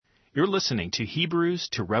You're listening to Hebrews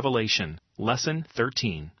to Revelation, Lesson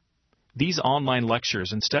 13. These online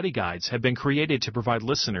lectures and study guides have been created to provide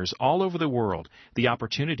listeners all over the world the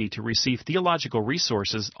opportunity to receive theological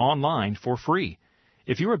resources online for free.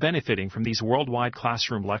 If you are benefiting from these worldwide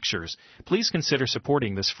classroom lectures, please consider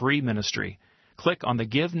supporting this free ministry. Click on the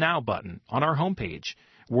Give Now button on our homepage,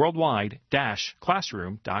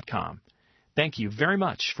 worldwide-classroom.com. Thank you very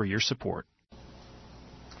much for your support.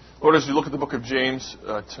 Lord, as we look at the book of James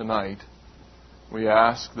tonight, we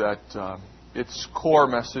ask that its core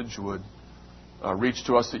message would reach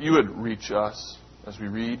to us, that you would reach us as we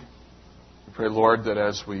read. We pray, Lord, that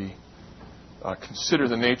as we consider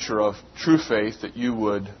the nature of true faith, that you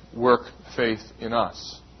would work faith in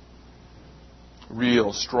us.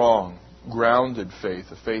 Real, strong, grounded faith,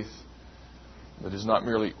 a faith that is not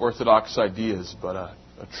merely orthodox ideas, but a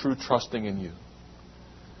true trusting in you.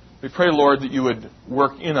 We pray, Lord, that you would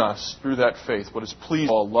work in us through that faith what is pleasing,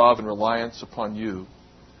 all love and reliance upon you.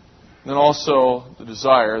 And then also the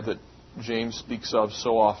desire that James speaks of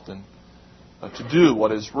so often, to do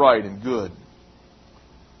what is right and good,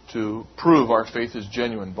 to prove our faith is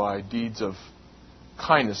genuine by deeds of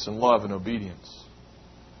kindness and love and obedience.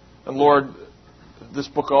 And Lord, this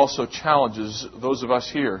book also challenges those of us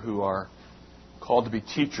here who are called to be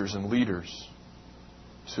teachers and leaders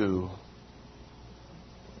to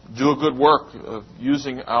do a good work of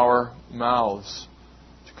using our mouths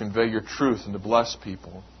to convey your truth and to bless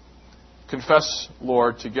people. Confess,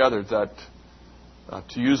 Lord, together that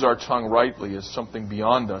to use our tongue rightly is something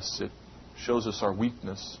beyond us. It shows us our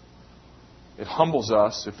weakness. It humbles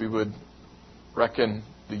us if we would reckon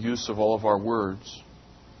the use of all of our words.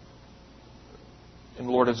 And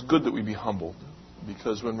Lord, it's good that we be humbled,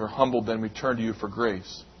 because when we're humbled, then we turn to you for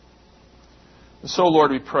grace. And so,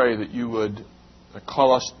 Lord, we pray that you would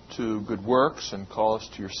call us to good works and call us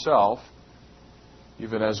to yourself,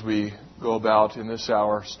 even as we go about in this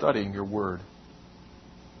hour studying your word.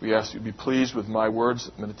 We ask you to be pleased with my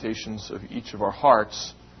words, meditations of each of our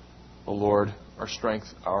hearts, O Lord, our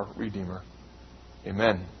strength, our Redeemer.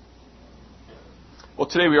 Amen. Well,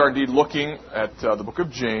 today we are indeed looking at the book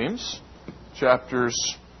of James, chapters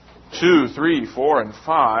 2, 3, 4, and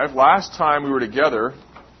 5. Last time we were together,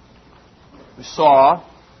 we saw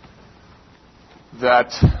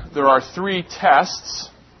that there are 3 tests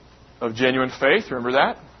of genuine faith. Remember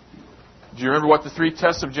that? Do you remember what the 3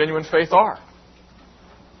 tests of genuine faith are?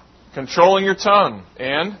 Controlling your tongue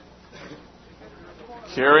and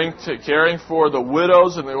caring for the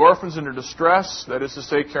widows and the orphans in their distress. That is to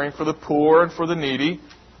say, caring for the poor and for the needy.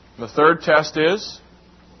 And the 3rd test is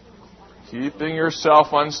keeping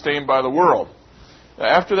yourself unstained by the world. Now,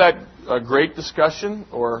 after that great discussion,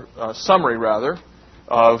 or summary rather,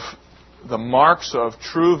 of the marks of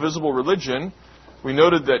true visible religion, we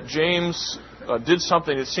noted that James did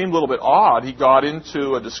something that seemed a little bit odd. He got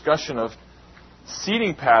into a discussion of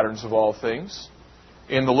seating patterns of all things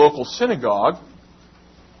in the local synagogue.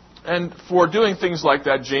 And for doing things like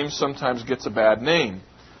that, James sometimes gets a bad name.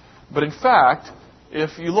 But in fact,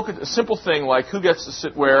 if you look at a simple thing like who gets to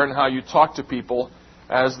sit where and how you talk to people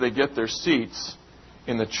as they get their seats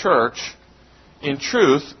in the church, in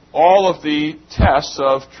truth, all of the tests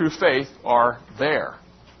of true faith are there.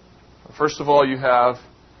 First of all, you have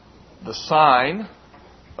the sign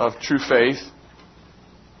of true faith,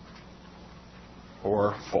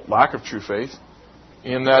 or lack of true faith,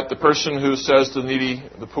 in that the person who says to the needy,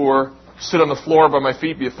 the poor, sit on the floor by my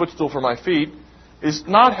feet, be a footstool for my feet, is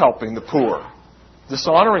not helping the poor,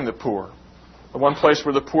 dishonoring the poor. The one place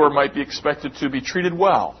where the poor might be expected to be treated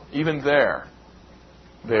well, even there,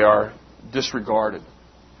 they are disregarded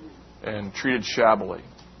and treated shabbily.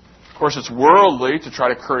 Of course, it's worldly to try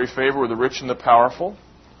to curry favor with the rich and the powerful.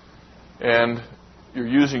 And you're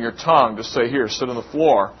using your tongue to say, here, sit on the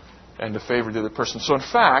floor, and to favor the other person. So in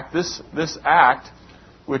fact, this act,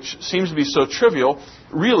 which seems to be so trivial,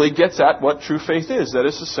 really gets at what true faith is. That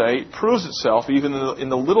is to say, it proves itself even in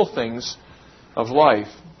the little things of life.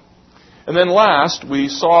 And then last, we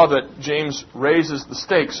saw that James raises the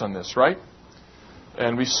stakes on this, right?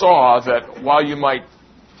 And we saw that while you might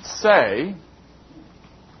say,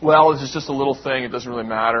 well, this is just a little thing, it doesn't really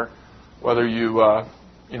matter whether you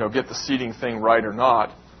get the seating thing right or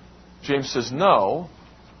not, James says no.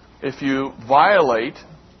 If you violate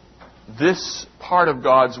this part of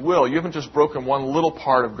God's will, you haven't just broken one little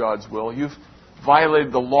part of God's will, you've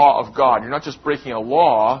violated the law of God. You're not just breaking a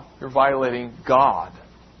law, you're violating God.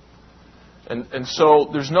 And so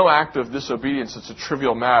there's no act of disobedience that's a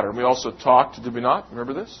trivial matter. And we also talked, did we not?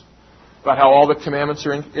 Remember this? About how all the commandments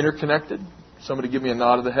are interconnected? Somebody give me a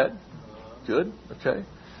nod of the head. Good. Okay.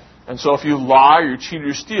 And so if you lie or you cheat or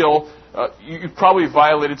you steal, you probably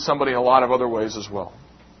violated somebody in a lot of other ways as well.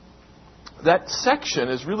 That section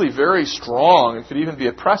is really very strong and could even be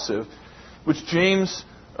oppressive, which James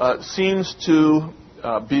seems to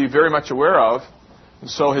be very much aware of. And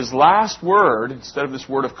so his last word, instead of this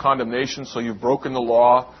word of condemnation, so you've broken the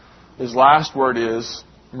law, his last word is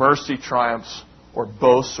mercy triumphs or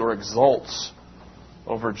boasts or exults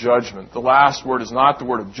over judgment. The last word is not the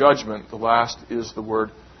word of judgment. The last is the word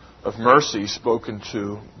of mercy spoken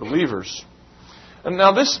to believers. And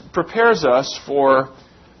now this prepares us for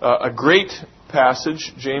a great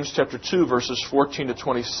passage, James chapter 2, verses 14 to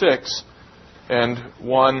 26, and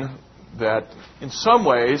one that in some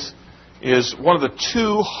ways is one of the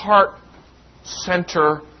two heart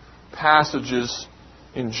center passages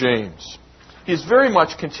in James. He's very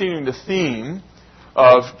much continuing the theme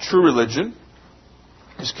of true religion.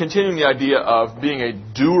 He's continuing the idea of being a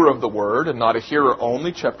doer of the word and not a hearer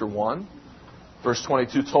only. Chapter 1, verse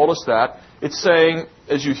 22 told us that. It's saying,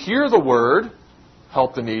 as you hear the word,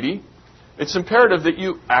 help the needy, it's imperative that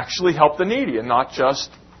you actually help the needy and not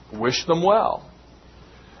just wish them well.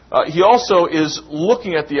 He also is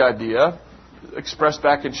looking at the idea, expressed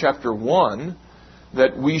back in chapter 1,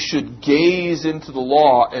 that we should gaze into the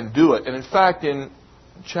law and do it. And in fact, in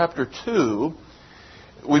chapter 2,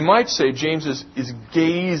 we might say James is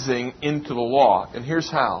gazing into the law. And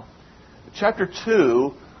here's how. Chapter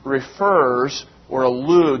 2 refers or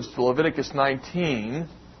alludes to Leviticus 19,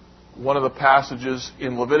 one of the passages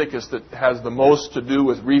in Leviticus that has the most to do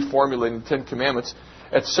with reformulating the Ten Commandments,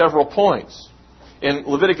 at several points. In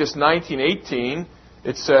Leviticus 19:18,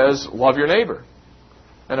 it says, love your neighbor.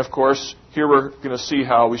 And of course, here we're going to see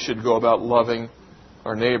how we should go about loving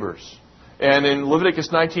our neighbors. And in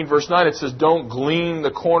Leviticus 19, verse 9, it says, don't glean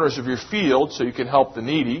the corners of your field so you can help the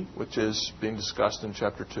needy, which is being discussed in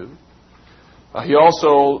chapter 2. He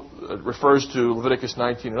also refers to Leviticus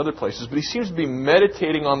 19 in other places, but he seems to be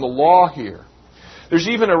meditating on the law here. There's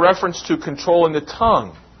even a reference to controlling the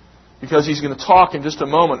tongue, because he's going to talk in just a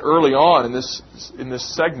moment early on in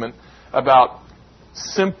this segment about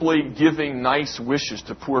simply giving nice wishes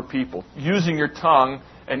to poor people, using your tongue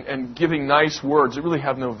and giving nice words that really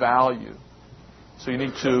have no value. So you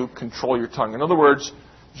need to control your tongue. In other words,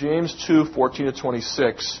 James 2:14 to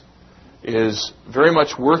 26 is very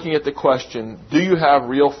much working at the question, do you have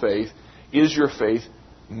real faith? Is your faith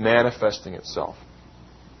manifesting itself?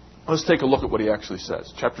 Let's take a look at what he actually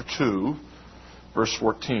says. Chapter 2, verse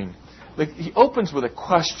 14. He opens with a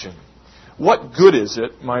question. What good is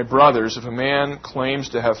it, my brothers, if a man claims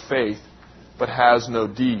to have faith but has no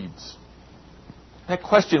deeds? That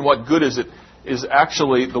question, what good is it, is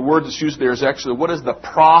actually, the word that's used there is actually, what is the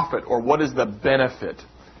profit or what is the benefit?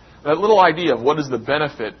 That little idea of what is the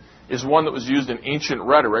benefit is one that was used in ancient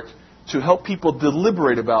rhetoric to help people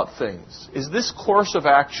deliberate about things. Is this course of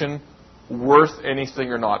action worth anything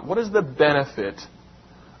or not? What is the benefit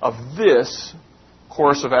of this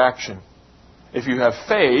course of action? If you have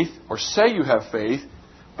faith, or say you have faith,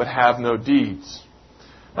 but have no deeds.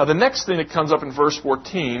 Now the next thing that comes up in verse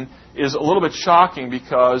 14 is a little bit shocking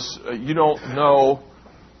because you don't know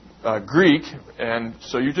Greek, and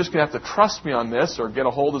so you're just going to have to trust me on this or get a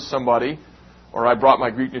hold of somebody, or I brought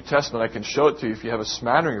my Greek New Testament, I can show it to you if you have a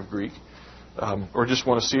smattering of Greek, or just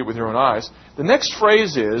want to see it with your own eyes. The next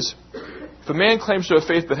phrase is, if a man claims to have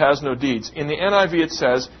faith but has no deeds. In the NIV it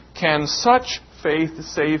says, can such faith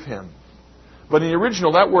save him? But in the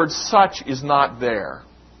original, that word such is not there.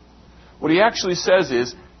 What he actually says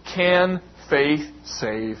is, can faith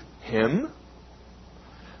save him?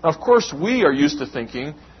 Now, of course, we are used to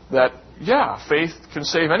thinking that, yeah, faith can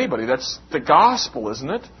save anybody. That's the gospel, isn't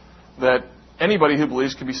it? That anybody who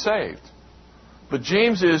believes can be saved. But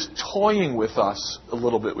James is toying with us a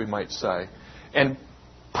little bit, we might say, and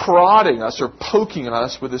prodding us or poking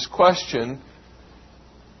us with this question,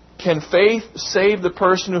 can faith save the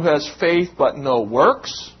person who has faith but no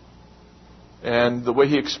works? And the way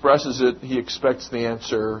he expresses it, he expects the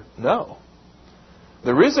answer, no.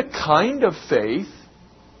 There is a kind of faith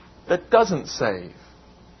that doesn't save.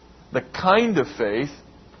 The kind of faith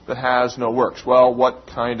that has no works. Well, what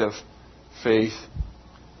kind of faith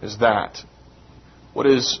is that? What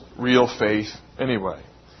is real faith anyway?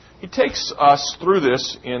 He takes us through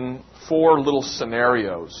this in 4 little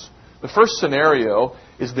scenarios. The first scenario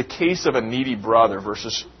is the case of a needy brother,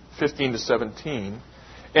 verses 15 to 17.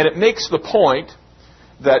 And it makes the point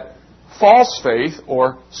that false faith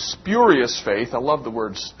or spurious faith, I love the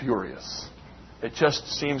word spurious. It just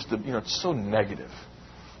seems to, it's so negative.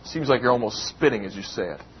 It seems like you're almost spitting as you say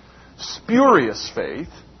it. Spurious faith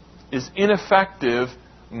is ineffective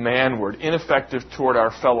manward, ineffective toward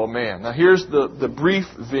our fellow man. Now here's the brief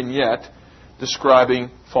vignette describing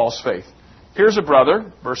false faith. Here's a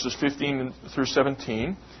brother, verses 15 through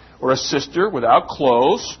 17, or a sister without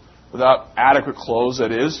clothes, without adequate clothes,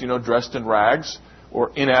 that is, dressed in rags,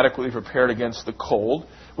 or inadequately prepared against the cold,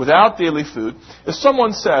 without daily food. If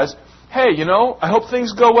someone says, hey, I hope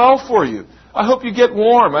things go well for you. I hope you get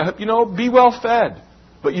warm. I hope, be well fed.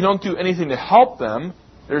 But you don't do anything to help them.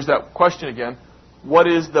 There's that question again. What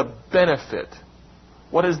is the benefit?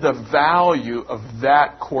 What is the value of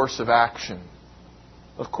that course of action?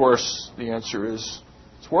 Of course, the answer is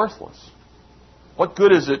it's worthless. What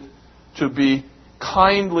good is it to be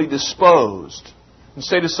kindly disposed and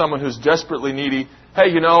say to someone who's desperately needy,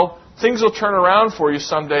 hey, things will turn around for you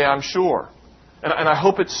someday, I'm sure. And I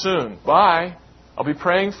hope it's soon. Bye. I'll be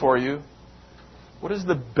praying for you. What is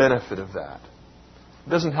the benefit of that? It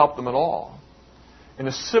doesn't help them at all. In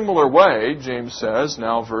a similar way, James says,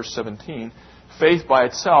 now verse 17, faith by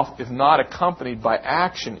itself, if not accompanied by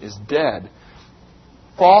action, is dead.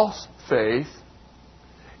 False faith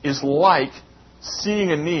is like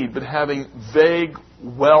seeing a need but having vague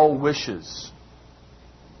well wishes.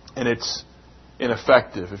 And it's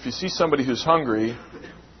ineffective. If you see somebody who's hungry,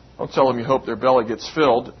 don't tell them you hope their belly gets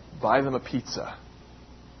filled. Buy them a pizza.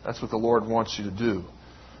 That's what the Lord wants you to do.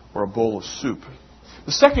 Or a bowl of soup.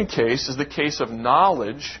 The second case is the case of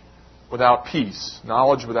knowledge without peace.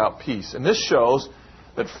 Knowledge without peace. And this shows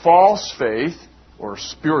that false faith, or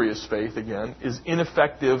spurious faith again, is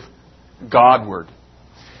ineffective Godward.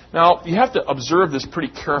 Now, you have to observe this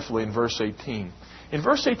pretty carefully in verse 18. In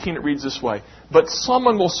verse 18 it reads this way, but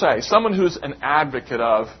someone will say, someone who's an advocate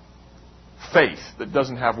of faith that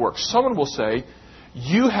doesn't have works, someone will say,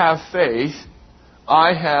 you have faith,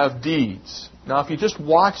 I have deeds. Now, if you just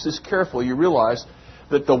watch this carefully, you realize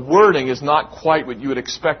that the wording is not quite what you would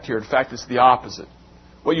expect here. In fact, it's the opposite.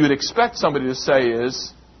 What you would expect somebody to say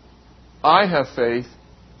is, I have faith,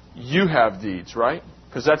 you have deeds, right?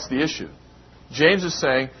 Because that's the issue. James is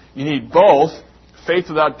saying you need both. Faith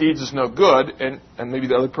without deeds is no good. And maybe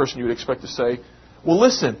the other person you would expect to say, well,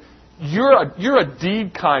 listen, you're a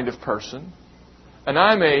deed kind of person, and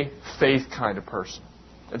I'm a faith kind of person.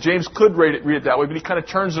 Now, James could read it that way, but he kind of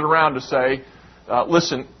turns it around to say,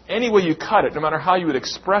 listen, any way you cut it, no matter how you would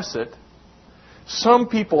express it, some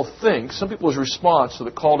people's response to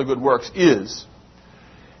the call to good works is,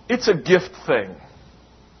 it's a gift thing.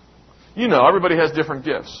 Everybody has different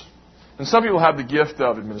gifts. And some people have the gift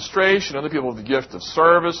of administration, other people have the gift of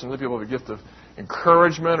service, and other people have the gift of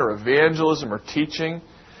encouragement or evangelism or teaching.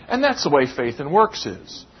 And that's the way faith and works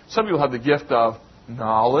is. Some people have the gift of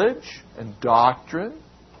knowledge and doctrine,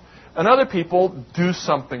 and other people do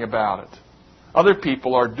something about it. Other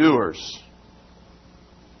people are doers.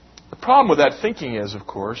 The problem with that thinking is, of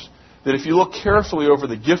course, that if you look carefully over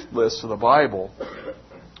the gift lists of the Bible,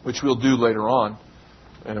 which we'll do later on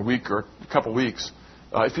in a week or a couple weeks,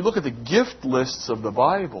 if you look at the gift lists of the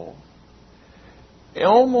Bible,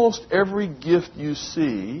 almost every gift you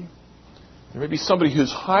see, there may be somebody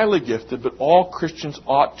who's highly gifted, but all Christians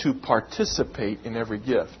ought to participate in every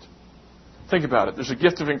gift. Think about it. There's a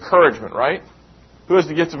gift of encouragement, right? Who has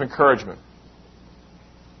the gift of encouragement?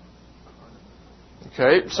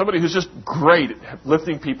 Okay, somebody who's just great at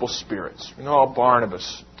lifting people's spirits. A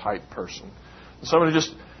Barnabas type person. Somebody who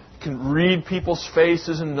just can read people's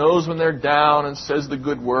faces and knows when they're down and says the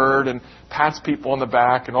good word and pats people on the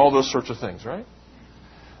back and all those sorts of things, right?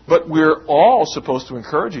 But we're all supposed to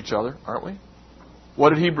encourage each other, aren't we? What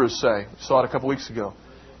did Hebrews say? We saw it a couple weeks ago.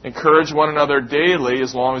 Encourage one another daily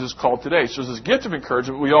as long as it's called today. So there's a gift of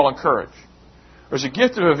encouragement we all encourage. There's a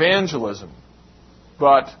gift of evangelism.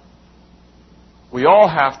 But we all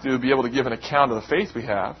have to be able to give an account of the faith we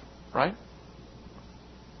have, right?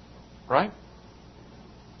 Right?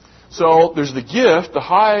 So there's the gift, the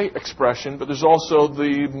high expression, but there's also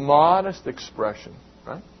the modest expression,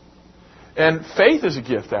 right? And faith is a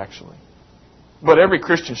gift, actually. But every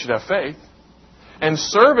Christian should have faith. And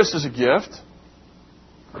service is a gift,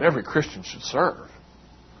 but every Christian should serve.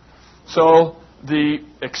 So the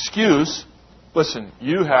excuse, listen,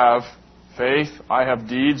 you have faith, I have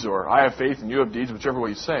deeds, or I have faith and you have deeds, whichever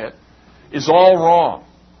way you say it, is all wrong.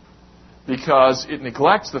 Because it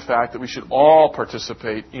neglects the fact that we should all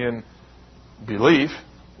participate in belief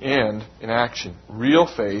and in action. Real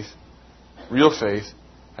faith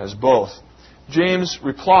has both. James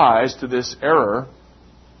replies to this error,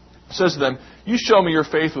 says to them, you show me your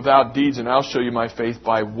faith without deeds, and I'll show you my faith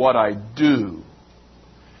by what I do.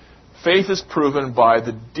 Faith is proven by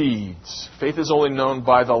the deeds. Faith is only known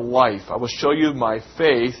by the life. I will show you my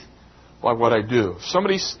faith by what I do.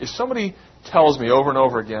 If somebody tells me over and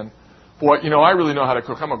over again, boy, I really know how to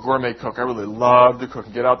cook. I'm a gourmet cook. I really love to cook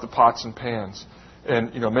and get out the pots and pans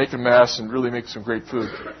and, make a mess and really make some great food.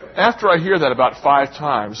 After I hear that about 5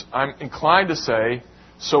 times, I'm inclined to say,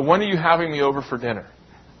 so when are you having me over for dinner?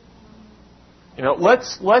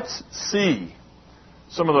 Let's see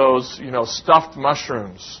some of those, stuffed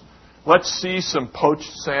mushrooms. Let's see some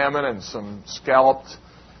poached salmon and some scalloped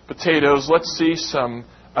potatoes. Let's see some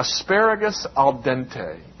asparagus al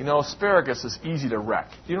dente. Asparagus is easy to wreck.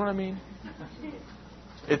 Do you know what I mean?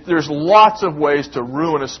 There's lots of ways to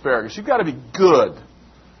ruin asparagus. You've got to be good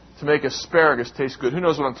to make asparagus taste good. Who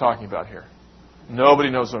knows what I'm talking about here? Nobody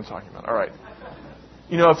knows what I'm talking about. All right.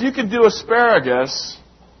 If you can do asparagus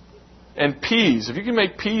and peas, if you can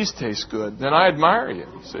make peas taste good, then I admire you,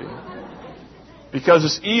 see? Because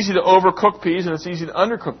it's easy to overcook peas and it's easy to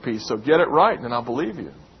undercook peas. So get it right and then I'll believe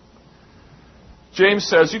you. James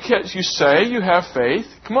says, you say you have faith.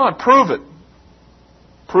 Come on, prove it.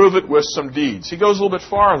 Prove it with some deeds. He goes a little bit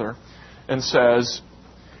farther and says,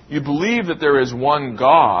 you believe that there is one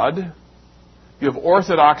God. You have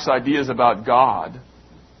orthodox ideas about God.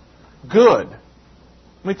 Good.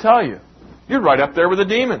 Let me tell you, you're right up there with the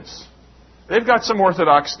demons. They've got some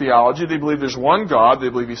orthodox theology. They believe there's one God. They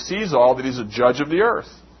believe He sees all, that He's a judge of the earth.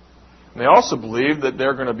 And they also believe that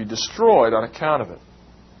they're going to be destroyed on account of it.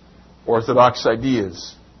 Orthodox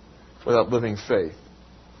ideas without living faith.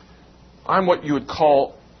 I'm what you would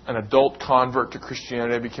call an adult convert to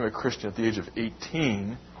Christianity. I became a Christian at the age of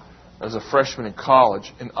 18 as a freshman in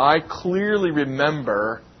college. And I clearly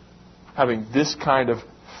remember having this kind of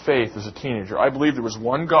faith as a teenager. I believed there was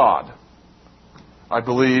one God. I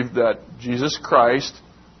believed that Jesus Christ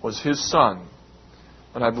was His Son.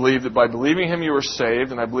 And I believed that by believing Him you were saved.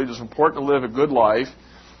 And I believed it was important to live a good life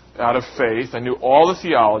out of faith. I knew all the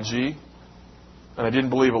theology. And I didn't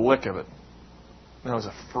believe a lick of it. And I was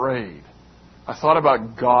afraid. I thought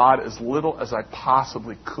about God as little as I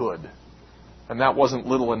possibly could. And that wasn't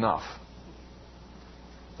little enough.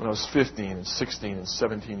 When I was 15 and 16 and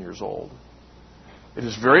 17 years old. It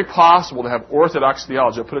is very possible to have orthodox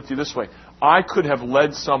theology. I'll put it to you this way. I could have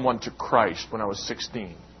led someone to Christ when I was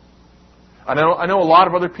 16. I know a lot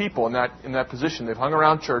of other people in that position. They've hung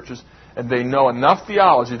around churches and they know enough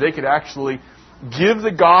theology they could actually give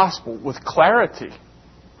the gospel with clarity.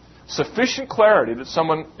 Sufficient clarity that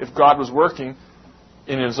someone, if God was working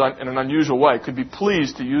in an unusual way, could be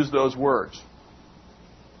pleased to use those words.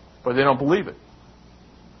 But they don't believe it.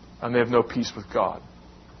 And they have no peace with God.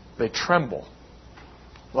 They tremble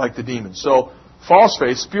like the demons. So, false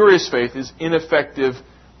faith, spurious faith, is ineffective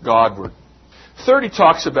Godward. Third, he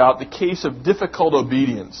talks about the case of difficult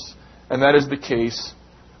obedience. And that is the case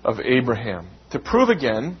of Abraham. To prove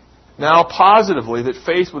again, now positively, that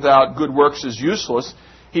faith without good works is useless,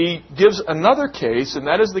 he gives another case, and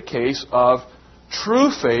that is the case of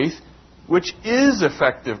true faith, which is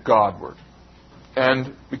effective Godward.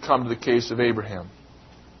 And we come to the case of Abraham.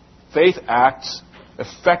 Faith acts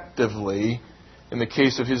effectively in the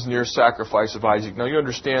case of his near sacrifice of Isaac. Now you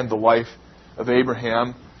understand the life of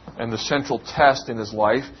Abraham and the central test in his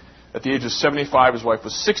life. At the age of 75, his wife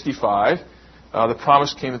was 65. The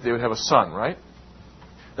promise came that they would have a son, right?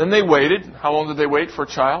 Then they waited. How long did they wait for a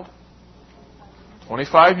child?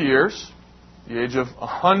 25 years. At the age of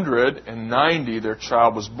 190, their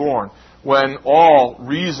child was born. When all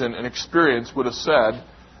reason and experience would have said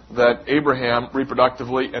that Abraham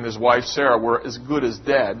reproductively and his wife Sarah were as good as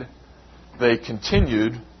dead, they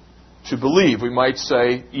continued to believe. We might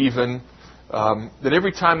say even that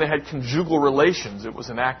every time they had conjugal relations, it was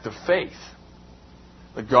an act of faith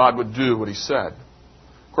that God would do what He said.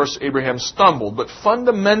 Of course, Abraham stumbled, but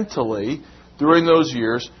fundamentally, during those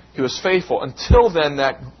years, he was faithful. Until then,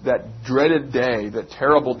 that dreaded day, that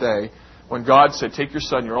terrible day, when God said, take your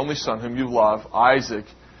son, your only son, whom you love, Isaac,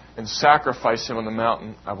 and sacrifice him on the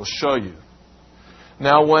mountain, I will show you.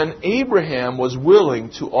 Now, when Abraham was willing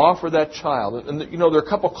to offer that child, and there are a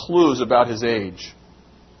couple clues about his age.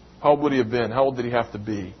 How old would he have been? How old did he have to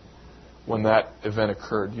be when that event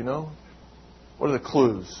occurred? What are the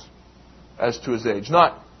clues as to his age?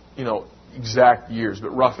 Not, exact years, but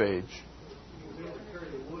rough age.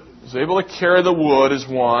 He was able to carry the wood is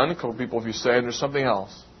one. A couple people, if you say, and there's something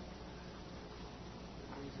else.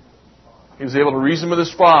 He was able to reason with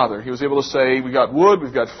his father. He was able to say, we got wood,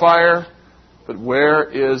 we've got fire, but where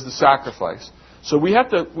is the sacrifice? So we have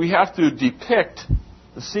to depict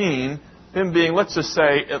the scene, him being, let's just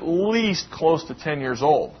say, at least close to 10 years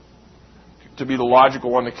old, to be the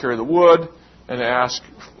logical one to carry the wood and ask,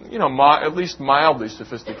 at least mildly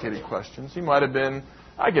sophisticated questions. He might have been,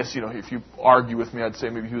 I guess, if you argue with me, I'd say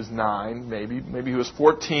maybe he was 9, maybe he was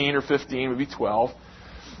 14 or 15, maybe 12.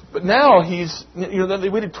 But now they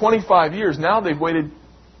waited 25 years. Now they've waited,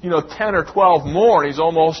 10 or 12 more, and he's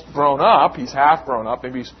almost grown up. He's half grown up.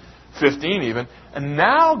 Maybe he's 15 even. And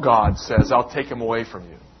now God says, I'll take him away from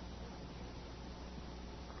you.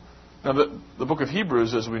 Now, the book of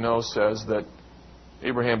Hebrews, as we know, says that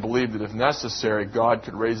Abraham believed that if necessary, God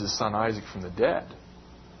could raise his son Isaac from the dead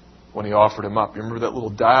when he offered him up. You remember that little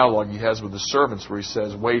dialogue he has with the servants where he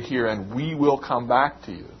says, wait here and we will come back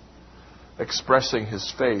to you, expressing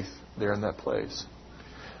his faith there in that place.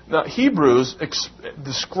 Now, Hebrews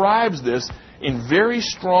describes this in very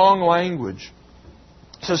strong language.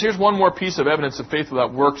 It says, here's one more piece of evidence that faith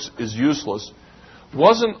without works is useless.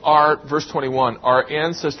 Wasn't verse 21, our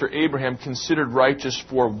ancestor Abraham considered righteous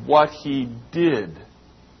for what he did?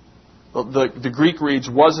 The Greek reads,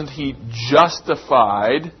 wasn't he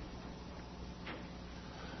justified?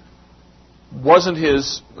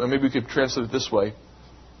 Maybe we could translate it this way.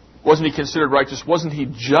 Wasn't he considered righteous? Wasn't he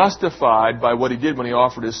justified by what he did when he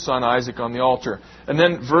offered his son Isaac on the altar? And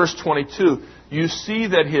then verse 22, you see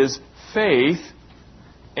that his faith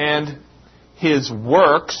and his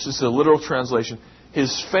works, this is a literal translation,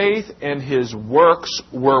 his faith and his works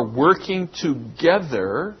were working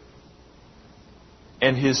together,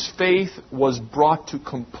 and his faith was brought to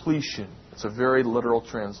completion. It's a very literal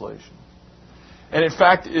translation. And in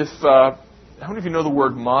fact, how many of you know the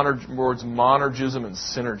words monergism and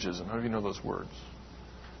synergism? How many of you know those words?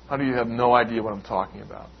 How do you have no idea what I'm talking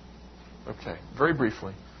about? Okay, very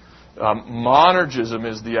briefly. Monergism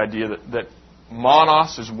is the idea that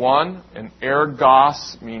monos is one, and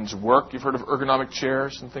ergos means work. You've heard of ergonomic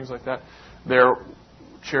chairs and things like that. They're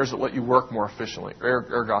chairs that let you work more efficiently.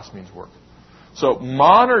 Ergos means work. So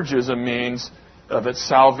monergism means that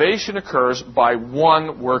salvation occurs by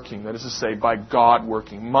one working. That is to say, by God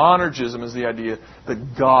working. Monergism is the idea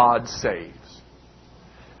that God saves.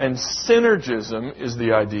 And synergism is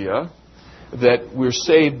the idea that we're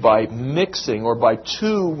saved by mixing or by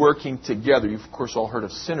two working together. You've, of course, all heard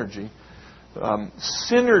of synergy.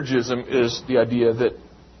 Synergism is the idea that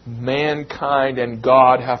mankind and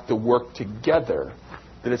God have to work together,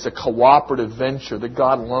 that it's a cooperative venture, that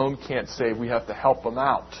God alone can't save. We have to help him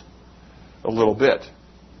out a little bit.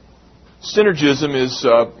 Synergism is,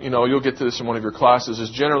 you'll get to this in one of your classes, is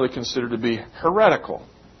generally considered to be heretical.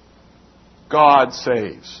 God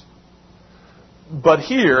saves. But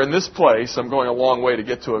here, in this place, I'm going a long way to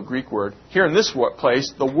get to a Greek word. Here in this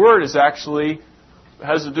place, the word is actually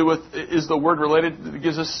is the word related? It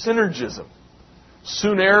gives us synergism.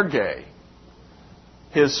 Sunerge.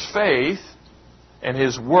 His faith and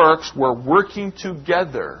his works were working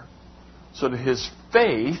together so that his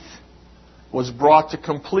faith was brought to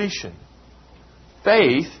completion.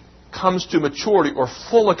 Faith comes to maturity or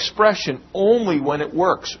full expression only when it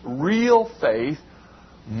works. Real faith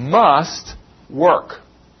must work.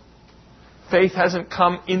 Faith hasn't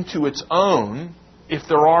come into its own if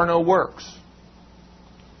there are no works.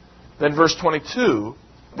 Then verse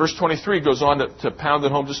 23 goes on to pound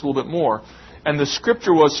it home just a little bit more. And the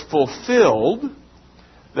scripture was fulfilled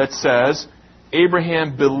that says,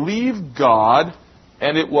 Abraham believed God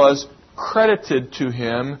and it was credited to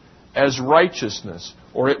him as righteousness,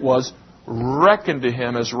 or it was reckoned to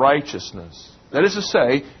him as righteousness. That is to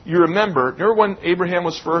say, you remember when Abraham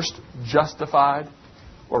was first justified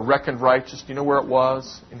or reckoned righteous? Do you know where it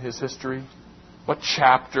was in his history? What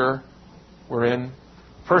chapter we're in?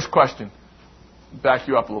 First question, back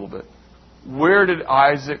you up a little bit. Where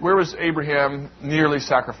was Abraham nearly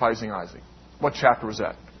sacrificing Isaac? What chapter was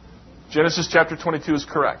that? Genesis chapter 22 is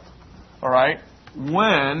correct. All right.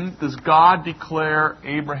 When does God declare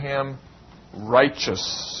Abraham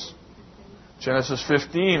righteous? Genesis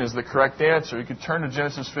 15 is the correct answer. You could turn to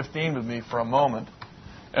Genesis 15 with me for a moment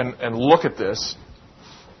and look at this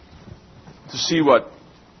to see what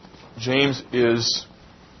James is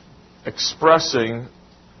expressing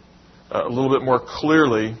a little bit more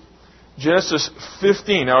clearly. Genesis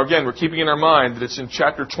 15. Now again, we're keeping in our mind that it's in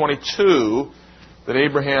chapter 22 that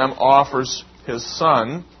Abraham offers his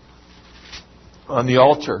son on the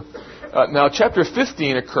altar. Now chapter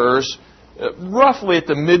 15 occurs roughly at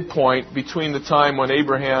the midpoint between the time when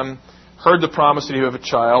Abraham heard the promise that he would have a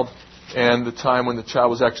child and the time when the child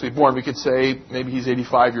was actually born. We could say maybe he's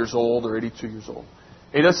 85 years old or 82 years old.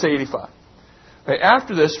 He does say 85.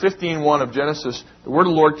 After this, 15:1 of Genesis, the word of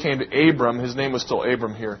the Lord came to Abram. His name was still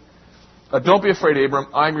Abram here. Don't be afraid, Abram.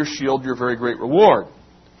 I'm your shield, your very great reward.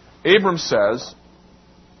 Abram says,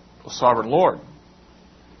 Sovereign Lord,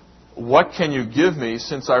 what can you give me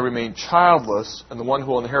since I remain childless, and the one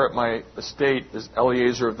who will inherit my estate is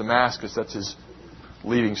Eliezer of Damascus? That's his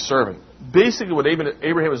leading servant. Basically, what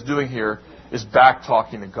Abraham is doing here is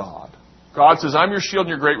back-talking to God. God says, I'm your shield and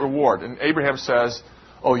your great reward. And Abraham says,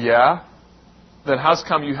 oh yeah? Then how's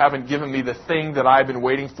come you haven't given me the thing that I've been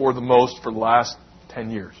waiting for the most for the last 10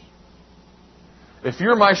 years? If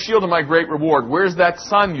you're my shield and my great reward, where's that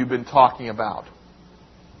son you've been talking about?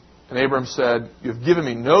 And Abraham said, you have given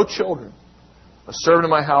me no children. A servant of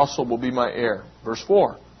my household will be my heir. Verse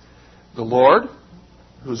 4. The Lord,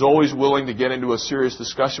 who's always willing to get into a serious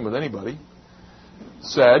discussion with anybody,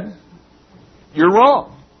 said, you're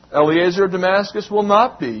wrong. Eliezer of Damascus will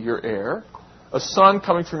not be your heir. A son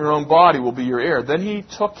coming from your own body will be your heir. Then he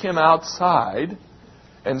took him outside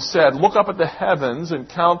and said, look up at the heavens and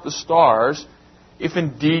count the stars, if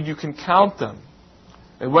indeed you can count them.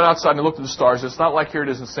 And went outside and looked at the stars. It's not like here it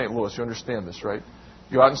is in St. Louis. You understand this, right?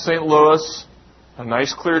 You're out in St. Louis, a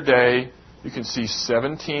nice clear day. You can see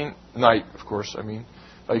 17, night, of course,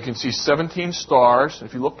 you can see 17 stars.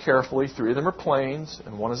 If you look carefully, 3 of them are planes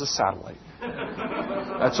and 1 is a satellite.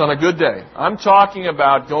 That's on a good day. I'm talking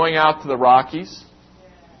about going out to the Rockies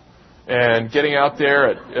and getting out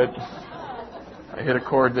there at I hit a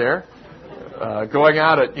chord there. Going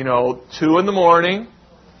out at, 2 in the morning,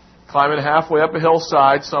 climbing halfway up a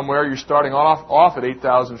hillside somewhere. You're starting off at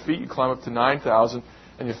 8,000 feet. You climb up to 9,000,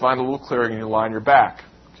 and you find a little clearing and you lie on your back.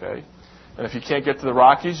 Okay? And if you can't get to the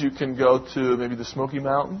Rockies, you can go to maybe the Smoky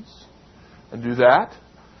Mountains and do that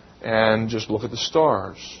and just look at the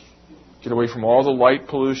stars. Get away from all the light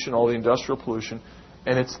pollution, all the industrial pollution,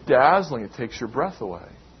 and it's dazzling. It takes your breath away.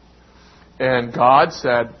 And God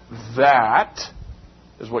said, that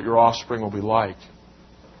is what your offspring will be like.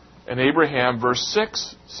 And Abraham, verse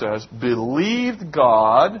 6 says, believed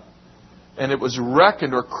God, and it was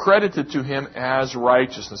reckoned or credited to him as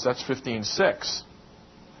righteousness. That's 15:6.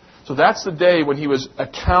 So that's the day when he was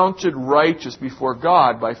accounted righteous before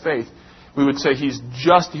God by faith. We would say he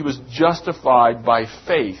was justified by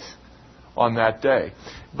faith on that day.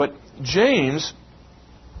 But James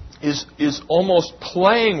is almost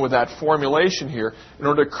playing with that formulation here in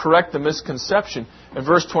order to correct the misconception. In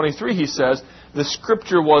verse 23 he says, the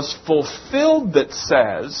scripture was fulfilled that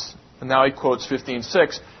says, and now he quotes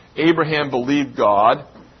 15:6, Abraham believed God,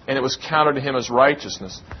 and it was counted to him as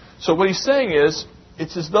righteousness. So what he's saying is,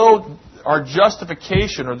 it's as though our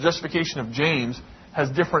justification, or the justification of James, has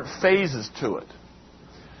different phases to it.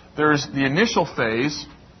 There's the initial phase,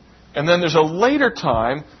 and then there's a later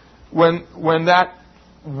time when that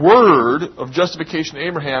word of justification to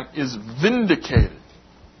Abraham is vindicated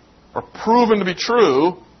or proven to be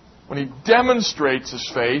true when he demonstrates his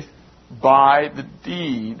faith by the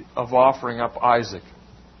deed of offering up Isaac.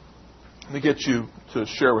 Let me get you to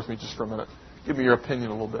share with me just for a minute. Give me your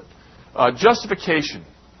opinion a little bit. Justification.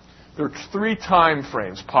 There are 3 time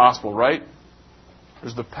frames possible, right?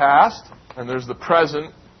 There's the past, and there's the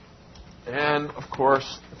present, and, of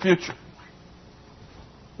course, the future.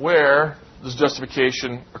 Where does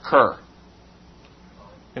justification occur?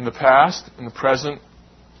 In the past, in the present,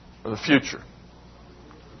 or the future?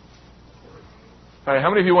 All right, how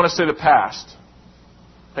many of you want to say the past?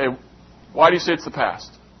 Hey, why do you say it's the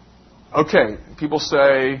past? Okay, people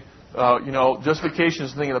say, justification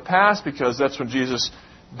is the thing of the past because that's when Jesus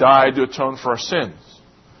died to atone for our sins.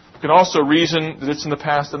 You can also reason that it's in the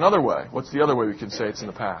past another way. What's the other way we can say it's in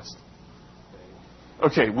the past?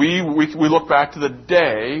 Okay, we look back to the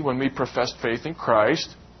day when we professed faith in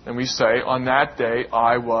Christ, and we say, on that day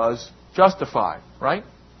I was justified, right?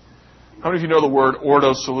 How many of you know the word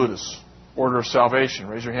ordo salutis, order of salvation?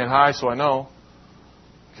 Raise your hand high so I know.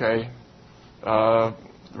 Okay.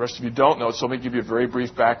 The rest of you don't know, so let me give you a very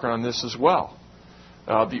brief background on this as well.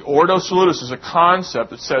 The ordo salutis is a concept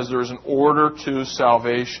that says there is an order to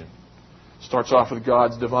salvation. It starts off with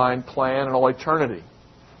God's divine plan in all eternity.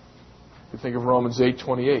 You think of Romans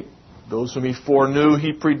 8:28. Those whom He foreknew,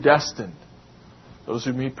 He predestined. Those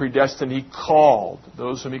whom He predestined, He called.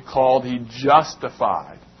 Those whom He called, He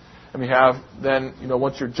justified. And we have then,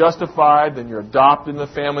 once you're justified, then you're adopted in the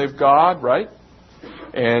family of God, right?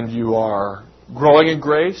 And you are growing in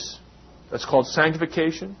grace. That's called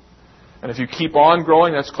sanctification. And if you keep on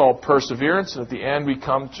growing, that's called perseverance. And at the end, we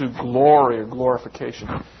come to glory or glorification.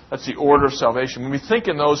 That's the order of salvation. When we think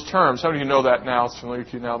in those terms, how many of you know that now? It's familiar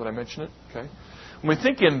to you now that I mention it. Okay. When we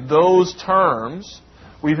think in those terms,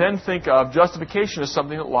 we then think of justification as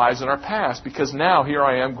something that lies in our past. Because now, here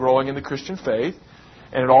I am growing in the Christian faith.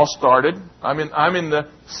 And it all started, I'm in the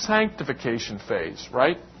sanctification phase,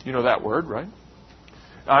 right? You know that word, right?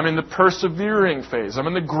 I'm in the persevering phase. I'm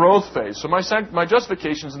in the growth phase. So my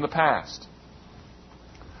justification is in the past.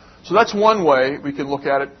 So that's one way we can look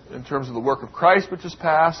at it in terms of the work of Christ, which is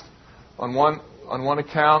past, on one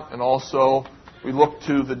account, and also we look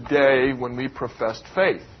to the day when we professed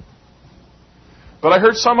faith. But I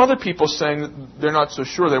heard some other people saying that they're not so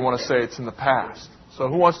sure. They want to say it's in the past. So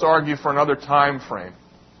who wants to argue for another time frame?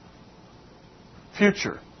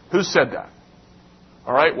 Future. Who said that?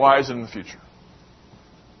 All right, why is it in the future?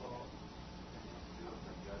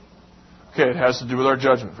 Okay, it has to do with our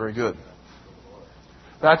judgment. Very good.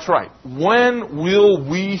 That's right. When will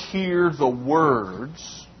we hear the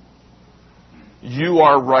words, you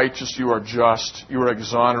are righteous, you are just, you are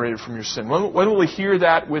exonerated from your sin? When will we hear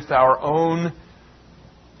that with our own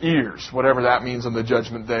ears? Whatever that means on the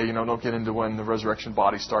judgment day. Don't get into when the resurrection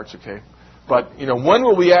body starts, okay? But, when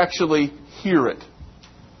will we actually hear it?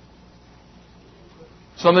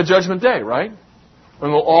 It's on the judgment day, right?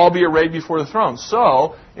 When we'll all be arrayed before the throne.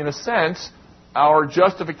 So, in a sense, our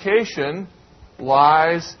justification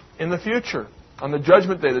lies in the future. On the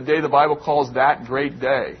judgment day, the day the Bible calls that great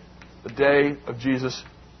day. The day of Jesus'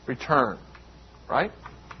 return. Right?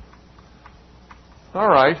 All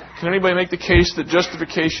right. Can anybody make the case that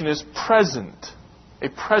justification is present? A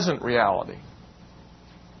present reality?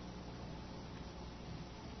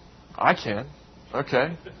 I can.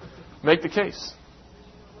 Okay. Make the case.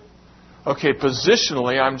 Okay,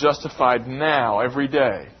 positionally, I'm justified now, every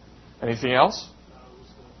day. Anything else?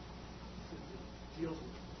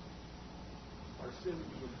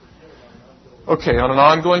 Okay, on an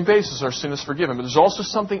ongoing basis, our sin is forgiven. But there's also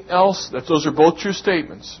something else. Those are both true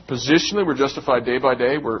statements. Positionally, we're justified day by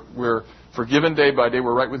day. We're forgiven day by day.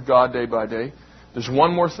 We're right with God day by day. There's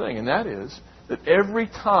one more thing, and that is that every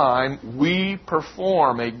time we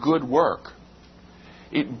perform a good work,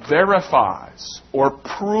 it verifies or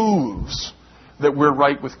proves that we're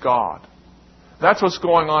right with God. That's what's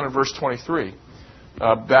going on in verse 23.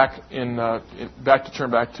 Back to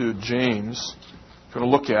turn back to James. If you're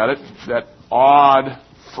going to look at it, that odd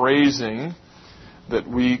phrasing that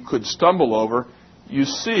we could stumble over, you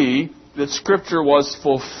see that Scripture was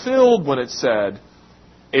fulfilled when it said,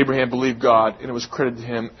 Abraham believed God, and it was credited to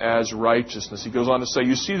him as righteousness. He goes on to say,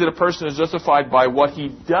 you see that a person is justified by what he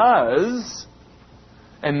does,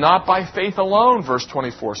 and not by faith alone, verse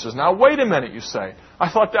 24 says. Now, wait a minute, you say. I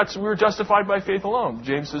thought we were justified by faith alone.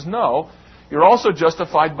 James says, no. You're also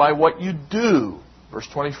justified by what you do, verse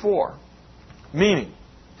 24. Meaning,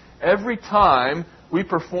 every time we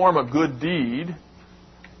perform a good deed,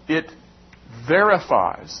 it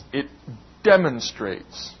verifies, it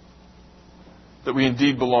demonstrates that we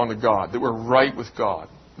indeed belong to God, that we're right with God,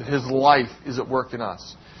 that His life is at work in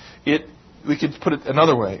us. We could put it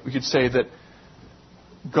another way. We could say that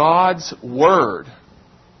God's Word,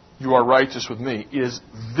 you are righteous with me, is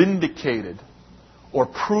vindicated or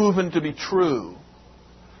proven to be true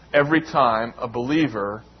every time a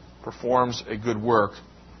believer performs a good work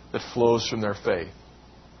that flows from their faith.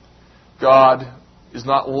 God is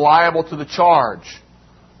not liable to the charge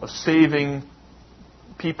of saving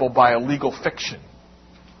people by a legal fiction.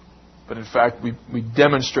 But in fact, we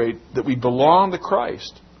demonstrate that we belong to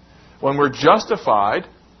Christ. When we're justified,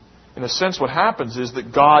 in a sense, what happens is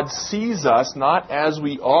that God sees us not as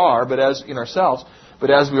we are, but as in ourselves,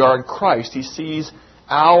 but as we are in Christ. He sees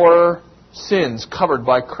our sins covered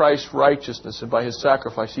by Christ's righteousness and by His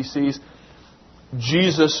sacrifice. He sees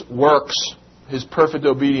Jesus' works, His perfect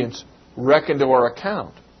obedience, reckoned to our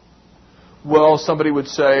account. Well, somebody would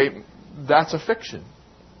say, that's a fiction.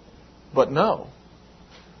 But no.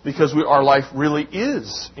 Because our life really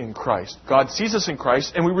is in Christ. God sees us in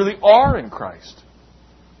Christ, and we really are in Christ.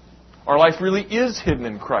 Our life really is hidden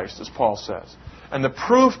in Christ, as Paul says. And the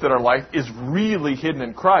proof that our life is really hidden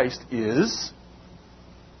in Christ is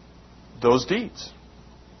those deeds.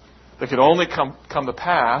 That can only come to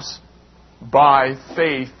pass by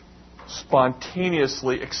faith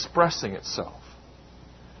spontaneously expressing itself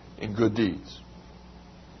in good deeds.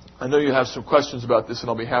 I know you have some questions about this, and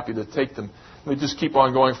I'll be happy to take them. Let me just keep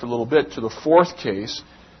on going for a little bit to the fourth case,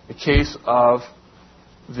 the case of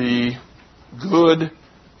the good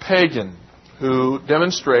pagan who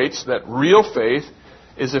demonstrates that real faith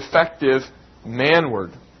is effective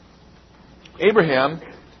manward. Abraham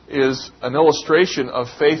is an illustration of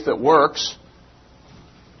faith that works,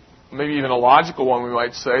 maybe even a logical one, we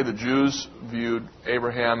might say. The Jews viewed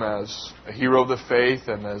Abraham as a hero of the faith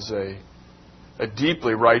and as a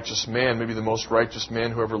deeply righteous man, maybe the most righteous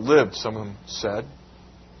man who ever lived, some of them said.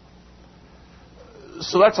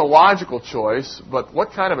 So that's a logical choice, but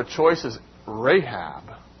what kind of a choice is Rahab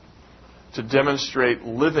to demonstrate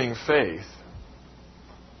living faith?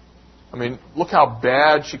 I mean, look how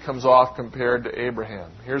bad she comes off compared to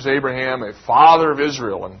Abraham. Here's Abraham, a father of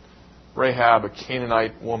Israel, and Rahab, a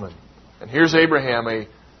Canaanite woman. And here's Abraham, a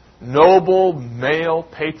noble male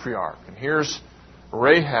patriarch. And here's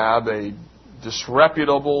Rahab, a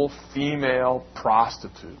disreputable female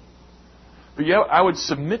prostitute. But yet I would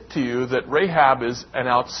submit to you that Rahab is an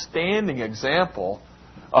outstanding example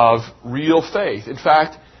of real faith. In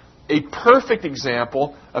fact, a perfect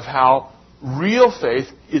example of how real faith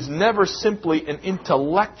is never simply an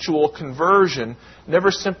intellectual conversion,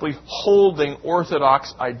 never simply holding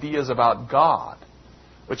orthodox ideas about God,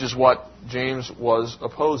 which is what James was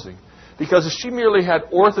opposing. Because if she merely had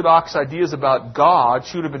orthodox ideas about God,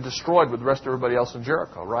 she would have been destroyed with the rest of everybody else in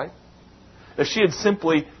Jericho, right? If she had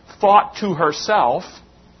simply thought to herself,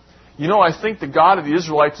 I think the God of the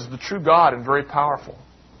Israelites is the true God and very powerful,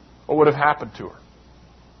 what would have happened to her?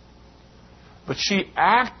 But she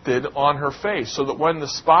acted on her faith so that when the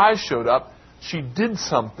spies showed up, she did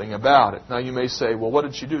something about it. Now you may say, well, what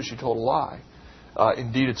did she do? She told a lie.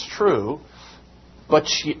 Indeed, it's true. But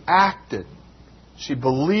she acted. She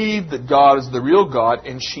believed that God is the real God,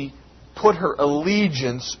 and she put her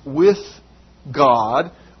allegiance with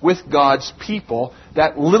God, with God's people.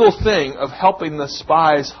 That little thing of helping the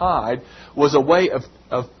spies hide was a way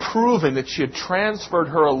of proving that she had transferred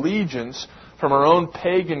her allegiance from her own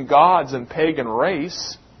pagan gods and pagan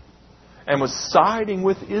race and was siding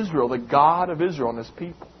with Israel, the God of Israel and His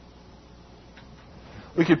people.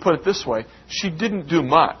 We could put it this way. She didn't do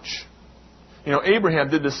much.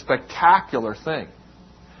 Abraham did this spectacular thing.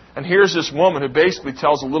 And here's this woman who basically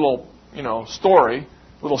tells a little, story,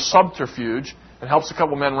 a little subterfuge, and helps a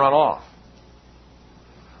couple men run off.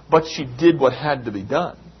 But she did what had to be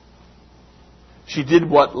done. She did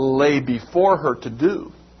what lay before her to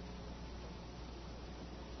do.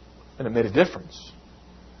 And it made a difference.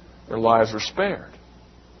 Their lives were spared.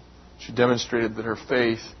 She demonstrated that her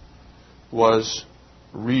faith was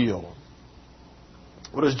real.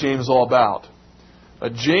 What is James all about?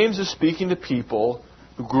 James is speaking to people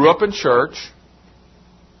who grew up in church,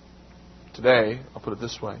 today, I'll put it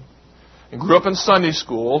this way, and grew up in Sunday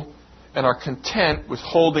school and are content with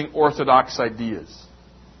holding orthodox ideas.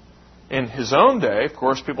 In his own day, of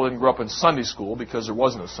course, people didn't grow up in Sunday school because there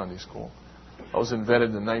wasn't a Sunday school. That was invented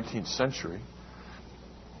in the 19th century,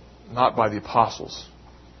 not by the apostles,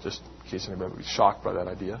 just in case anybody would be shocked by that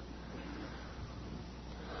idea.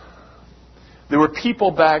 There were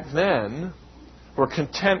people back then who were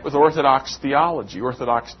content with orthodox theology,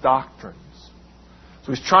 orthodox doctrines.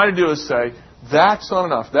 So he's trying to do is say, that's not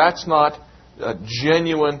enough. That's not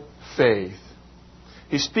genuine faith.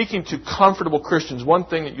 He's speaking to comfortable Christians. One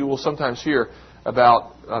thing that you will sometimes hear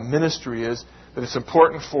about ministry is that it's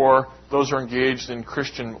important for those who are engaged in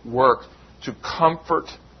Christian work to comfort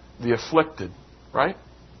the afflicted, right?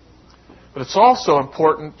 But it's also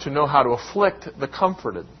important to know how to afflict the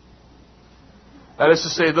comforted. That is to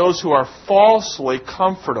say, those who are falsely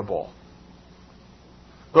comfortable.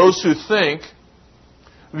 Those who think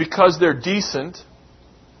because they're decent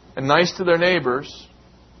and nice to their neighbors,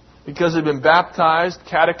 because they've been baptized,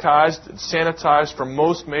 catechized, and sanitized from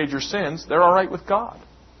most major sins, they're all right with God.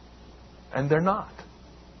 And they're not.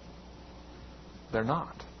 They're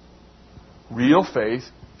not. Real faith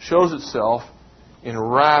shows itself in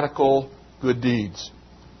radical good deeds.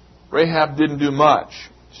 Rahab didn't do much.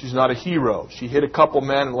 She's not a hero. She hit a couple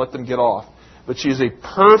men and let them get off. But she is a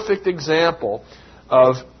perfect example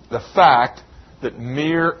of the fact that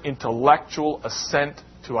mere intellectual assent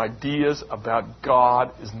to ideas about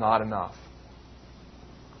God is not enough.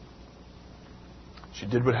 She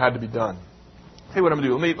did what had to be done. Hey, what I'm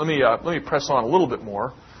going to do, let me press on a little bit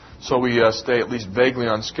more so we stay at least vaguely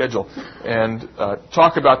on schedule and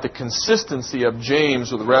talk about the consistency of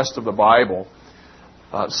James with the rest of the Bible.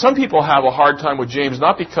 Some people have a hard time with James,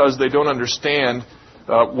 not because they don't understand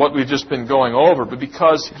what we've just been going over, but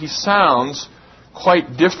because he sounds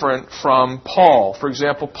quite different from Paul. For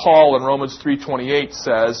example, Paul in Romans 3:28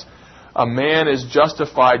 says, a man is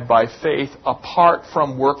justified by faith apart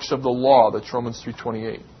from works of the law. That's Romans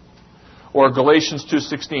 3:28. Or Galatians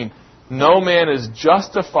 2:16, no man is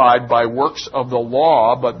justified by works of the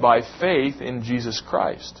law, but by faith in Jesus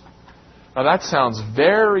Christ. Now that sounds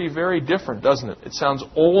very, very different, doesn't it? It sounds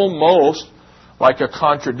almost like a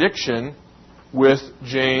contradiction with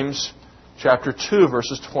James chapter 2,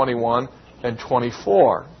 verses 21 and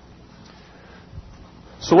 24.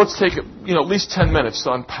 So let's take at least 10 minutes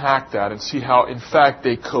to unpack that and see how, in fact,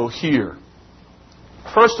 they cohere.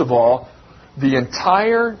 First of all, the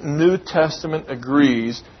entire New Testament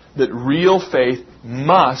agrees that real faith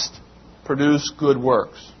must produce good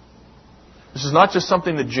works. This is not just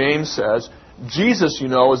something that James says. Jesus,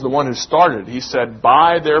 is the one who started it. He said,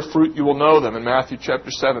 by their fruit you will know them in Matthew chapter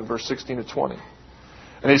 7, verse 16 to 20.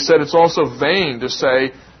 And he said it's also vain to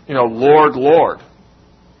say, Lord, Lord,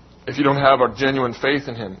 if you don't have a genuine faith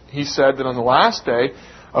in Him. He said that on the last day,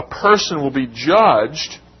 a person will be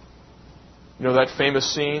judged. That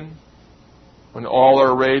famous scene when all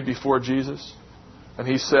are arrayed before Jesus. And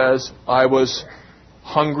he says, I was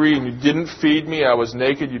hungry and you didn't feed me. I was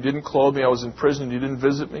naked, you didn't clothe me. I was in prison, you didn't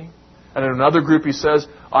visit me. And in another group he says,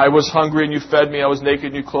 I was hungry and you fed me. I was naked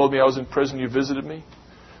and you clothed me. I was in prison, you visited me.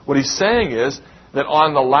 What he's saying is that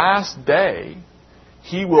on the last day,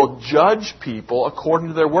 he will judge people according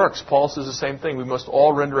to their works. Paul says the same thing. We must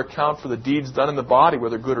all render account for the deeds done in the body,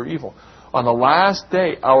 whether good or evil. On the last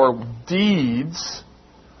day, our deeds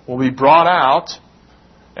will be brought out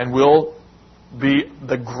and will be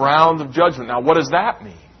the ground of judgment. Now, what does that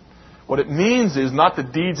mean? What it means is not the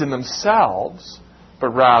deeds in themselves, but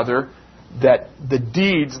rather that the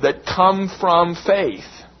deeds that come from faith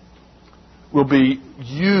will be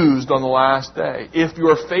used on the last day. If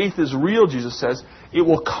your faith is real, Jesus says, it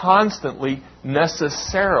will constantly,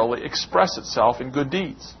 necessarily express itself in good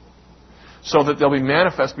deeds, so that they'll be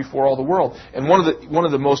manifest before all the world. And one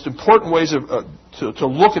of the most important ways to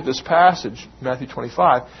look at this passage, Matthew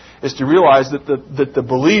 25, is to realize that the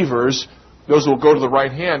believers, those who will go to the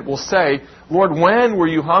right hand, will say, Lord, when were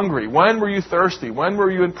you hungry? When were you thirsty? When were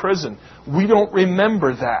you in prison? We don't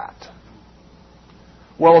remember that.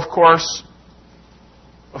 Well, of course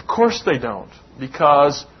they don't,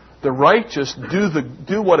 because the righteous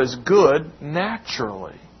do what is good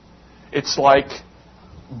naturally. It's like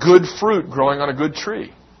good fruit growing on a good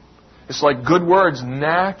tree. It's like good words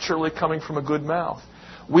naturally coming from a good mouth.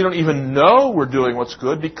 We don't even know we're doing what's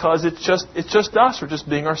good because it's just us. We're just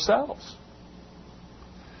being ourselves.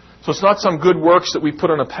 So it's not some good works that we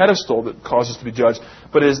put on a pedestal that cause us to be judged,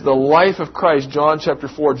 but is the life of Christ. John chapter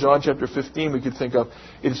 4, John chapter 15 we could think of.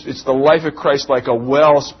 It's the life of Christ like a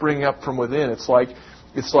well springing up from within. It's like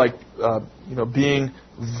being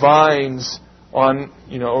vines on,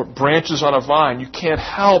 branches on a vine. You can't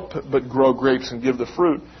help but grow grapes and give the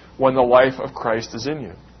fruit when the life of Christ is in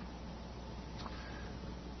you.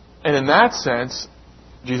 And in that sense,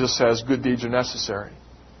 Jesus says good deeds are necessary.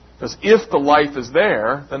 Because if the life is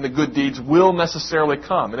there, then the good deeds will necessarily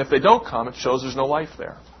come. And if they don't come, it shows there's no life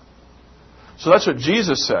there. So that's what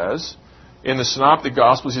Jesus says in the Synoptic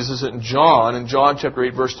Gospels. He says it in John chapter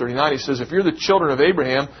 8, verse 39. He says, if you're the children of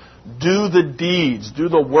Abraham, do the deeds, do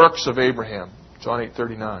the works of Abraham. John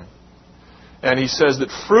 8:39. And he says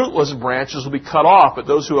that fruitless branches will be cut off, but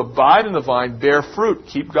those who abide in the vine bear fruit,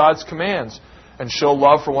 keep God's commands, and show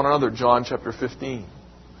love for one another. John chapter 15.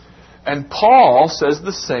 And Paul says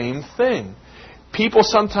the same thing. People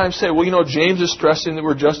sometimes say, well, James is stressing that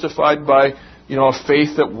we're justified by, a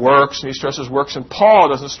faith that works, and he stresses works, and Paul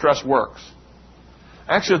doesn't stress works.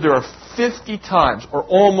 Actually, there are 50 times, or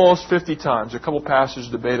almost 50 times, a couple passages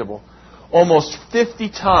debatable, almost 50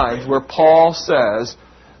 times where Paul says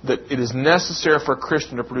that it is necessary for a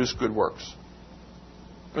Christian to produce good works.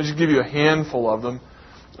 I'll just give you a handful of them,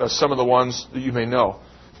 some of the ones that you may know.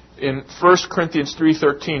 In 1 Corinthians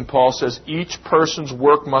 3:13, Paul says, each person's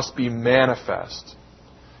work must be manifest.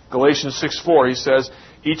 Galatians 6:4, he says,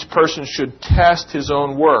 each person should test his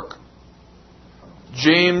own work.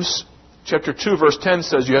 James chapter 2, verse 10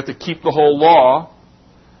 says you have to keep the whole law.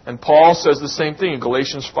 And Paul says the same thing in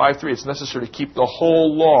Galatians 5:3. It's necessary to keep the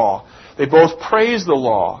whole law. They both praise the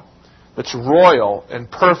law. That's royal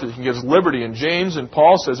and perfect. He gives liberty in James, and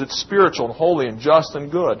Paul says it's spiritual and holy and just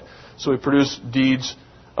and good. So we produce deeds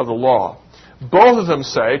of the law. Both of them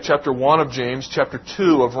say, chapter 1 of James, chapter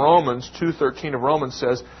 2 of Romans, 2:13 of Romans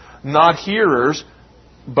says, not hearers,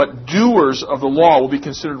 but doers of the law will be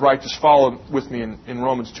considered righteous. Follow with me in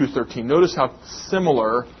Romans 2:13. Notice how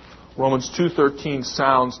similar Romans 2:13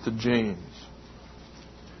 sounds to James.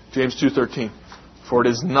 James 2:13. For it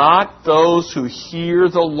is not those who hear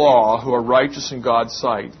the law who are righteous in God's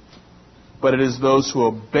sight, but it is those who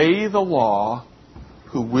obey the law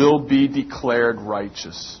who will be declared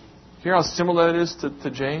righteous. Hear how similar that is to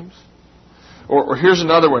James? Or here's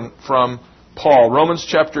another one from Paul. Romans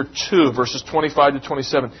chapter 2, verses 25 to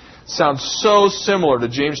 27. Sounds so similar to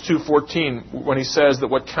James 2:14 when he says that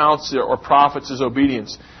what counts or profits is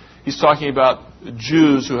obedience. He's talking about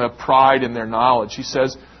Jews who have pride in their knowledge. He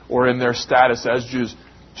says, or in their status as Jews,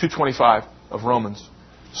 2:25 of Romans.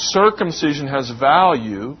 Circumcision has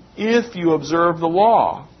value if you observe the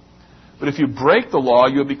law. But if you break the law,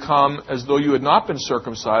 you become as though you had not been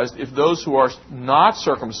circumcised. If those who are not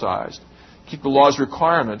circumcised keep the law's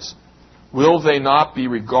requirements, will they not be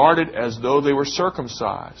regarded as though they were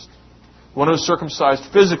circumcised? One who is circumcised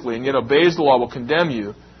physically and yet obeys the law will condemn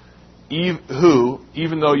you, who,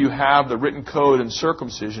 even though you have the written code and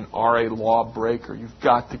circumcision, are a lawbreaker. You've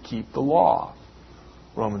got to keep the law,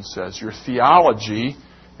 Romans says. Your theology,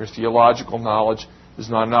 your theological knowledge is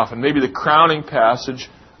not enough. And maybe the crowning passage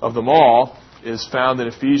of them all is found in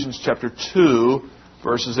Ephesians chapter 2,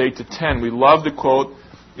 verses 8 to 10. We love to quote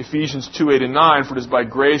Ephesians 2, 8 and 9, for it is by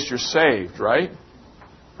grace you're saved, right?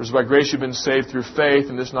 For it is by grace you've been saved through faith,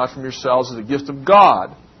 and this not from yourselves, as a gift of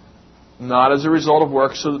God, not as a result of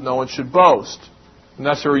works, so that no one should boast. And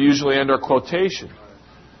that's where we usually end our quotation.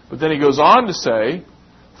 But then he goes on to say,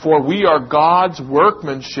 for we are God's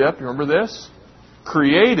workmanship, you remember this?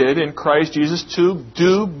 Created in Christ Jesus to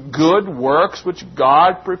do good works which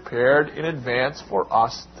God prepared in advance for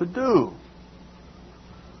us to do.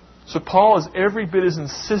 So Paul is every bit as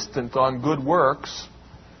insistent on good works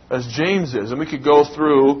as James is. And we could go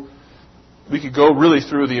really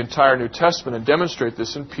through the entire New Testament and demonstrate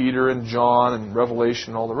this in Peter and John and Revelation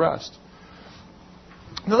and all the rest.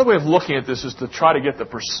 Another way of looking at this is to try to get the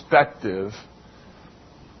perspective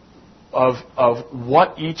of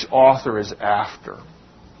what each author is after.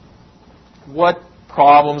 What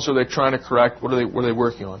problems are they trying to correct? What are they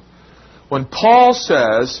working on? When Paul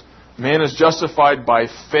says man is justified by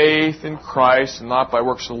faith in Christ and not by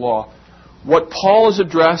works of the law, what Paul is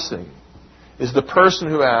addressing is the person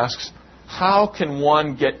who asks, how can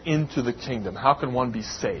one get into the kingdom? How can one be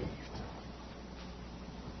saved?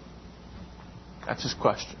 That's his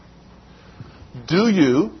question. Do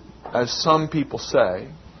you, as some people say,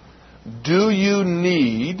 do you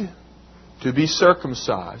need to be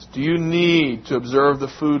circumcised? Do you need to observe the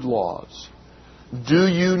food laws? Do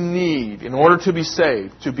you need, in order to be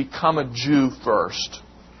saved, to become a Jew first?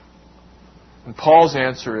 And Paul's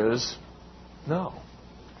answer is, no.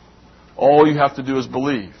 All you have to do is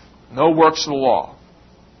believe. No works of the law.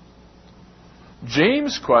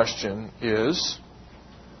 James' question is,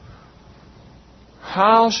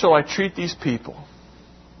 how shall I treat these people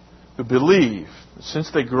who believe that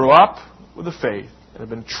since they grew up with the faith and have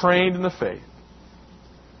been trained in the faith,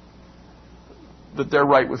 that they're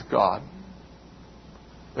right with God?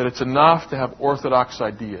 That it's enough to have orthodox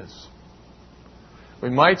ideas. We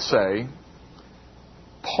might say,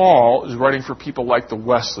 Paul is writing for people like the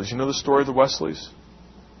Wesleys. You know the story of the Wesleys?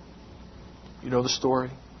 You know the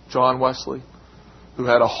story? John Wesley, who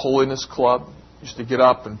had a holiness club, used to get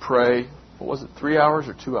up and pray. What was it, 3 hours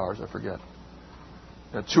or 2 hours? I forget.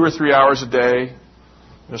 2 or 3 hours a day,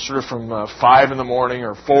 sort of from 5 in the morning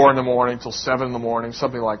or 4 in the morning till 7 in the morning,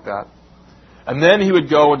 something like that. And then he would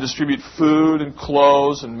go and distribute food and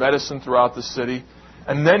clothes and medicine throughout the city.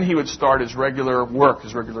 And then he would start his regular work,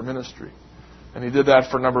 his regular ministry. And he did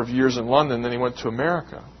that for a number of years in London. Then he went to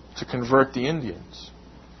America to convert the Indians.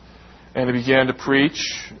 And he began to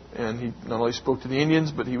preach. And he not only spoke to the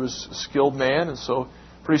Indians, but he was a skilled man. And so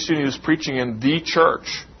pretty soon he was preaching in the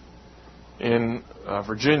church in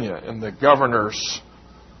Virginia. And the governor's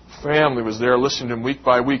family was there listening to him week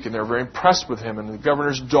by week, and they were very impressed with him. And the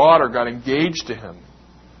governor's daughter got engaged to him.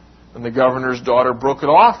 And the governor's daughter broke it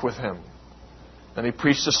off with him. And he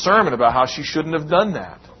preached a sermon about how she shouldn't have done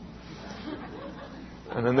that.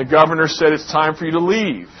 And then the governor said, it's time for you to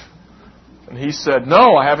leave. And he said,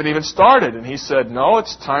 no, I haven't even started. And he said, no,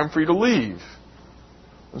 it's time for you to leave.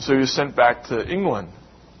 And so he was sent back to England.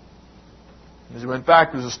 As he went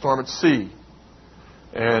back, there was a storm at sea.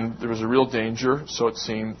 And there was a real danger, so it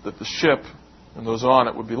seemed, that the ship and those on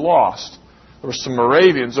it would be lost. There were some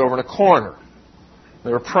Moravians over in a corner.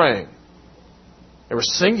 They were praying. They were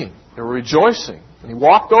singing. They were rejoicing. And he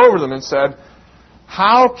walked over them and said,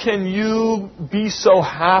 how can you be so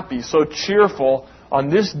happy, so cheerful on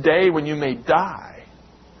this day when you may die?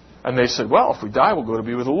 And they said, well, if we die, we'll go to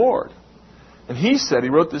be with the Lord. And he said, he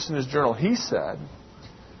wrote this in his journal, he said,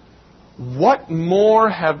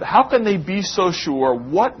 how can they be so sure?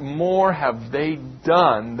 What more have they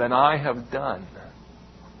done than I have done?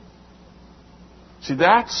 See,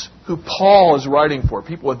 that's who Paul is writing for.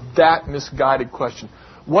 People with that misguided question.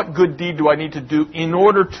 What good deed do I need to do in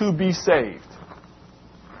order to be saved?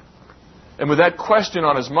 And with that question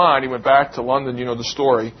on his mind, he went back to London, you know the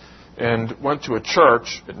story, and went to a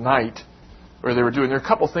church at night where there are a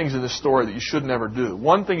couple things in this story that you should never do.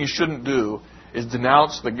 One thing you shouldn't do is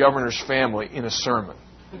denounce the governor's family in a sermon.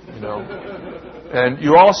 And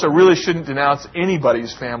you also really shouldn't denounce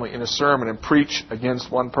anybody's family in a sermon and preach against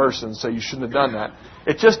one person and say you shouldn't have done that.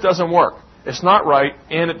 It just doesn't work. It's not right,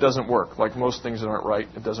 and it doesn't work. Like most things that aren't right,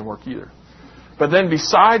 it doesn't work either. But then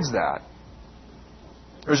besides that,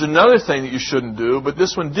 there's another thing that you shouldn't do, but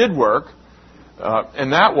this one did work,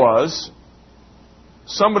 and that was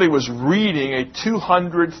somebody was reading a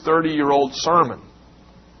 230-year-old sermon.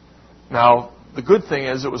 Now, the good thing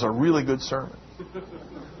is it was a really good sermon.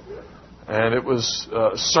 And it was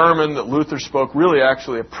a sermon that Luther spoke, really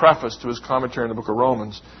actually a preface to his commentary on the book of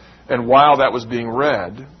Romans. And while that was being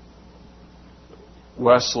read,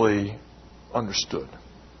 Wesley understood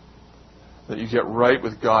that you get right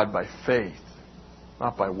with God by faith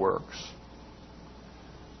not by works.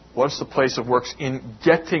 What's the place of works in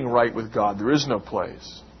getting right with God? There is no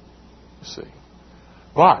place, you see.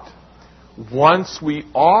 But once we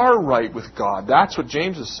are right with God, that's what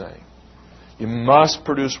James is saying. You must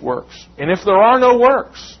produce works. And if there are no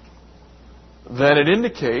works, then it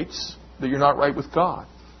indicates that you're not right with God.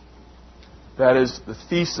 That is the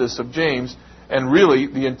thesis of James. And really,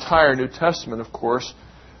 the entire New Testament, of course,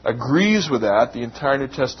 agrees with that. The entire New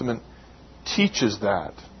Testament teaches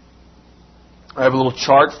that. I have a little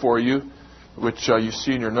chart for you, which you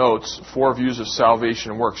see in your notes, 4 views of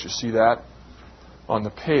salvation and works. You see that on the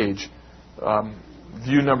page.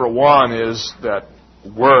 View number 1 is that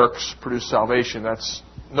works produce salvation.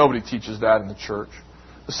 Nobody teaches that in the church.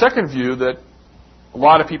 The second view that a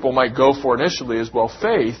lot of people might go for initially is, well,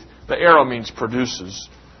 faith, the arrow means produces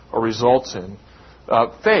or results in.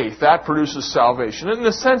 Faith, that produces salvation. And in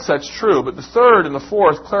a sense, that's true, but the third and the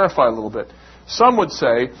fourth clarify a little bit. Some would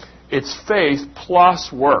say it's faith plus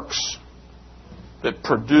works that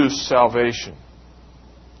produce salvation.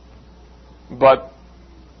 But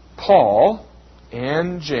Paul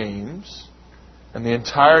and James and the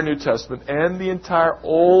entire New Testament and the entire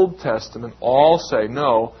Old Testament all say,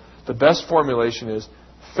 no, the best formulation is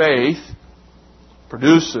faith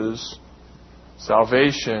produces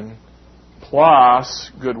salvation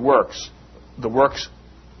plus good works. The works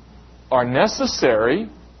are necessary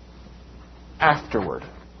afterward.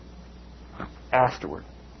 Afterward.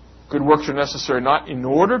 Good works are necessary not in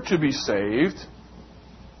order to be saved,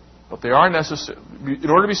 but they are necessary. In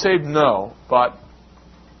order to be saved, no, but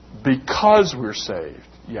because we're saved,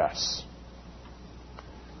 yes.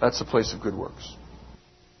 That's the place of good works.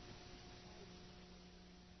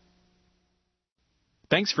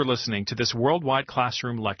 Thanks for listening to this worldwide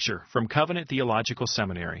classroom lecture from Covenant Theological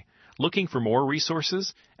Seminary. Looking for more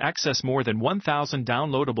resources? Access more than 1,000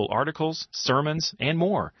 downloadable articles, sermons, and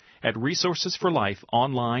more at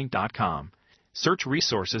resourcesforlifeonline.com. Search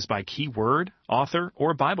resources by keyword, author,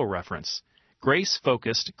 or Bible reference.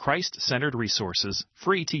 Grace-focused, Christ-centered resources,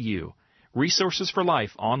 free to you.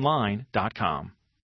 resourcesforlifeonline.com.